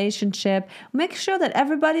the relationship. Make sure that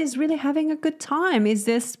everybody is really having a good time. Is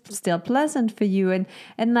this still pleasant for you?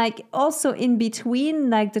 And like, also in between,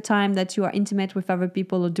 like, the time that you are intimate with other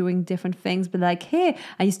people or doing different things, be like, hey,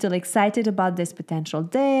 are you still excited about this potential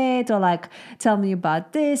date? Or like, tell me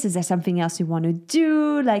about this. Is there something else you want to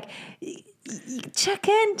do? Like, check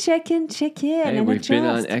in. Hey, and we've adjust. been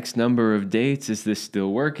on X number of dates. Is this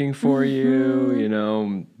still working for you? You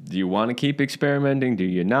know, do you want to keep experimenting? Do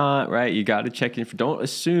you not? Right? You got to check in. Don't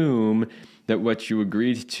assume that what you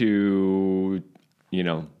agreed to, you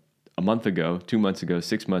know, a month ago, 2 months ago,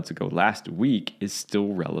 6 months ago, last week is still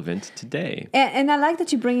relevant today. And I like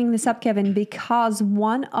that you're bringing this up, Kevin, because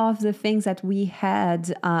one of the things that we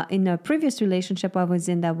had in a previous relationship I was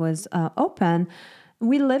in that was open,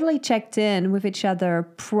 we literally checked in with each other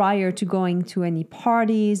prior to going to any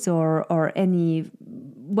parties or any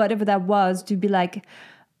whatever that was, to be like,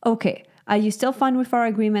 okay, are you still fine with our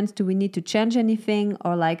agreements? Do we need to change anything?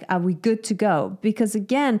 Or like, are we good to go? Because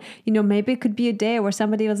again, maybe it could be a day where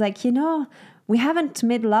somebody was like, we haven't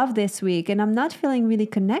made love this week and I'm not feeling really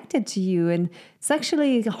connected to you. And it's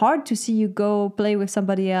actually hard to see you go play with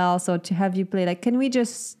somebody else or to have you play. Like, can we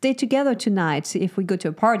just stay together tonight if we go to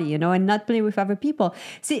a party, and not play with other people?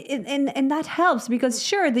 See, and that helps because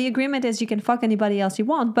sure, the agreement is you can fuck anybody else you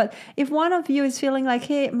want. But if one of you is feeling like,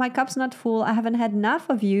 hey, my cup's not full, I haven't had enough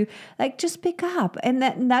of you, like just pick up. And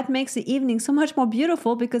that makes the evening so much more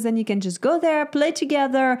beautiful because then you can just go there, play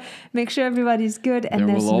together, make sure everybody's good. And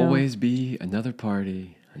there will always be another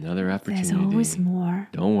party, another opportunity. There's always more.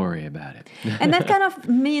 Don't worry about it. And that kind of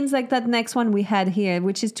means like that next one we had here,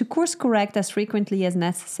 which is to course correct as frequently as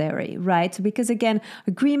necessary, right? Because again,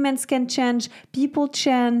 agreements can change, people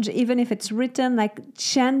change, even if it's written, like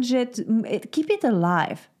change it, keep it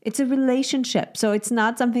alive. It's a relationship. So it's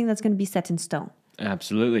not something that's going to be set in stone.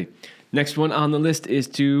 Absolutely. Next one on the list is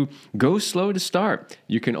to go slow to start.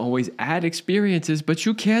 You can always add experiences, but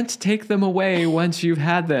you can't take them away once you've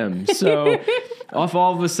had them. So if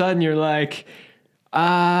all of a sudden you're like,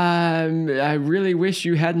 I really wish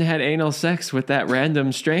you hadn't had anal sex with that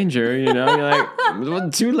random stranger, you're like,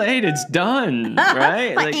 well, too late, it's done,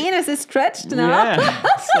 right? My anus is stretched now. Yeah,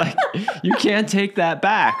 it's like, you can't take that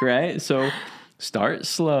back, right? So start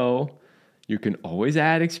slow. You can always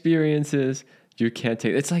add experiences. You can't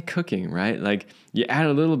take, it's like cooking, right? Like you add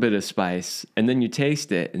a little bit of spice and then you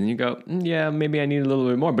taste it and then you go, yeah, maybe I need a little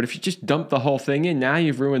bit more. But if you just dump the whole thing in, now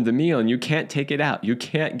you've ruined the meal and you can't take it out. You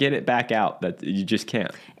can't get it back out. That you just can't.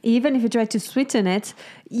 Even if you try to sweeten it,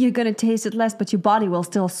 you're going to taste it less, but your body will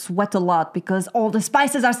still sweat a lot because all the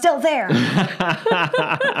spices are still there.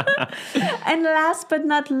 And last but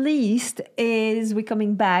not least is we're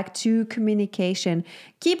coming back to communication.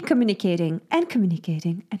 Keep communicating and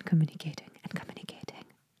communicating and communicating and communicating.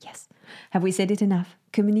 Yes. Have we said it enough?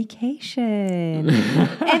 Communication.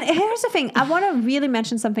 And here's the thing. I want to really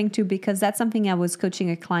mention something too, because that's something I was coaching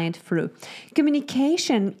a client through.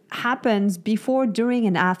 Communication happens before, during,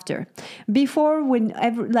 and after. Before,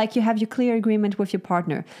 whenever, like you have your clear agreement with your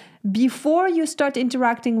partner. Before you start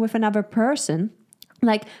interacting with another person,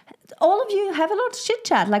 like all of you have a little chit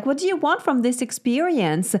chat. Like, what do you want from this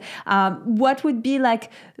experience? What would be like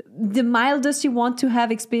the mildest you want to have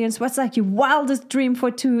experience? What's like your wildest dream for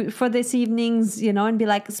this evenings, and be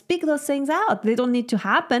like, speak those things out. They don't need to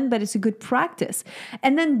happen, but it's a good practice.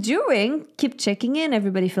 And then during, keep checking in,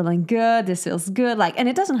 everybody feeling good. This feels good. Like, and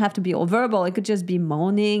it doesn't have to be all verbal. It could just be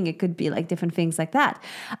moaning. It could be like different things like that.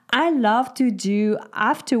 I love to do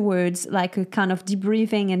afterwards, like a kind of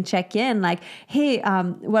debriefing and check in, like, hey,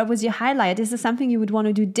 what was your highlight? Is there something you would want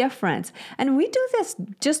to do different? And we do this,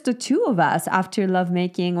 just the two of us, after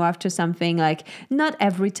lovemaking or after something, like not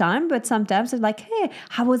every time, but sometimes it's like, hey,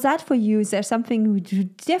 how was that for you? Is there something you would do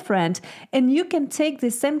different? And you can take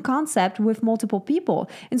the same concept with multiple people.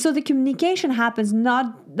 And so the communication happens,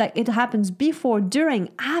 not like it happens before, during,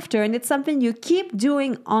 after, and it's something you keep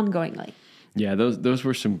doing ongoingly. Yeah, those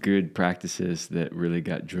were some good practices that really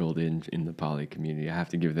got drilled in the poly community. I have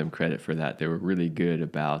to give them credit for that. They were really good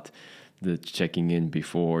about the checking in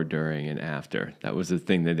before, during, and after. That was the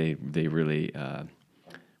thing that they really were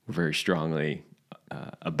very strongly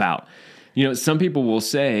about. Some people will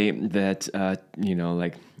say that,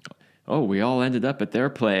 like, oh, we all ended up at their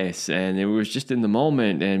place and it was just in the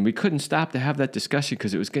moment and we couldn't stop to have that discussion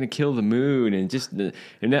because it was going to kill the mood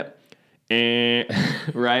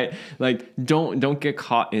right? Like, don't get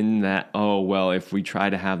caught in that, oh, well, if we try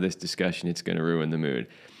to have this discussion, it's going to ruin the mood.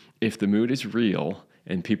 If the mood is real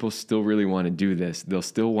and people still really want to do this, they'll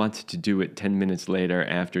still want to do it 10 minutes later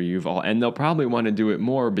after and they'll probably want to do it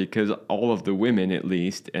more because all of the women, at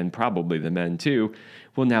least, and probably the men too,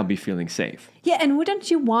 will now be feeling safe. Yeah, and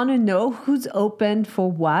wouldn't you want to know who's open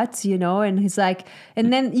for what, And he's like,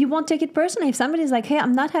 and then you won't take it personally. If somebody's like, hey,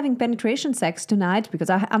 I'm not having penetration sex tonight because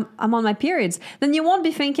I'm on my periods, then you won't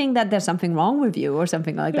be thinking that there's something wrong with you or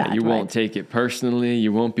something like that. You won't take it personally.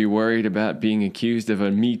 You won't be worried about being accused of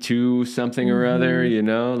a Me Too something or other,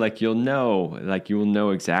 Like you will know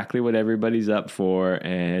exactly what everybody's up for,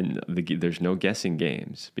 and there's no guessing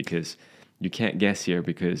games because you can't guess here,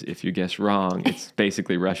 because if you guess wrong, it's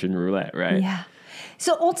basically Russian roulette, right? Yeah.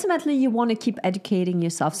 So ultimately, you want to keep educating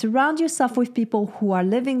yourself. Surround yourself with people who are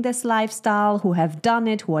living this lifestyle, who have done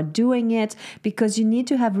it, who are doing it, because you need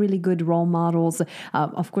to have really good role models.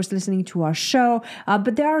 Of course, listening to our show.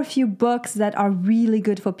 But there are a few books that are really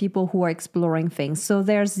good for people who are exploring things. So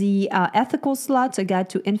there's the Ethical Slut, A Guide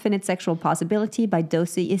to Infinite Sexual Possibility by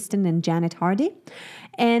Dossie Easton and Janet Hardy.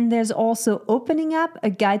 And there's also Opening Up, A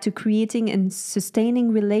Guide to Creating and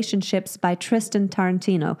Sustaining Relationships by Tristan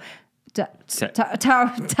Tarantino.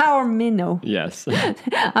 Taormino. Yes.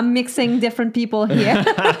 I'm mixing different people here.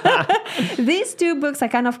 These two books are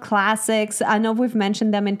kind of classics. I know we've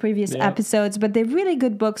mentioned them in previous episodes, but they're really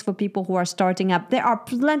good books for people who are starting up. There are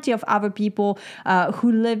plenty of other people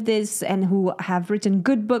who live this and who have written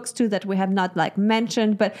good books too that we have not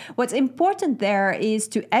mentioned. But what's important there is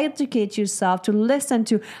to educate yourself, to listen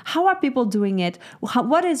to how are people doing it,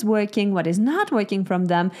 what is working, what is not working from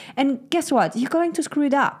them. And guess what? You're going to screw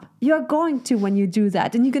it up. You're going to when you do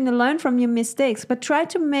that, and you're going to learn from your mistakes, but try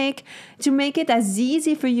to make it as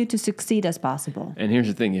easy for you to succeed as possible. And here's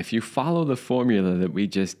the thing, if you follow the formula that we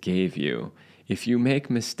just gave you, if you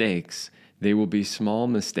make mistakes, they will be small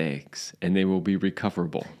mistakes and they will be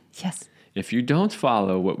recoverable. Yes. If you don't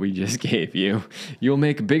follow what we just gave you, you'll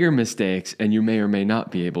make bigger mistakes and you may or may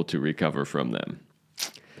not be able to recover from them.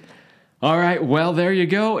 All right, well, there you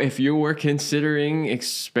go. If you were considering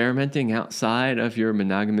experimenting outside of your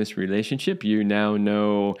monogamous relationship, you now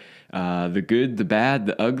know the good, the bad,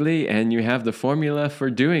 the ugly, and you have the formula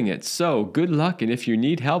for doing it. So good luck, and if you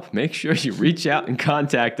need help, make sure you reach out and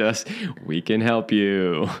contact us. We can help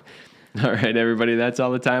you. All right, everybody, that's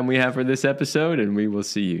all the time we have for this episode, and we will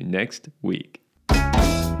see you next week.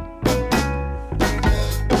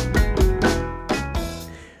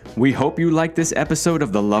 We hope you liked this episode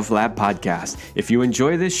of the Love Lab podcast. If you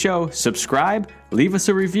enjoy this show, subscribe, leave us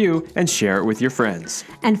a review, and share it with your friends.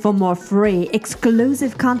 And for more free,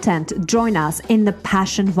 exclusive content, join us in the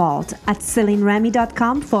Passion Vault at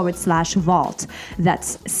CelineRemy.com/vault.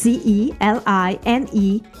 That's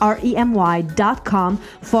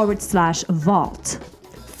CelineRemy.com/vault.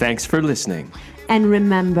 Thanks for listening. And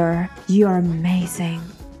remember, you're amazing.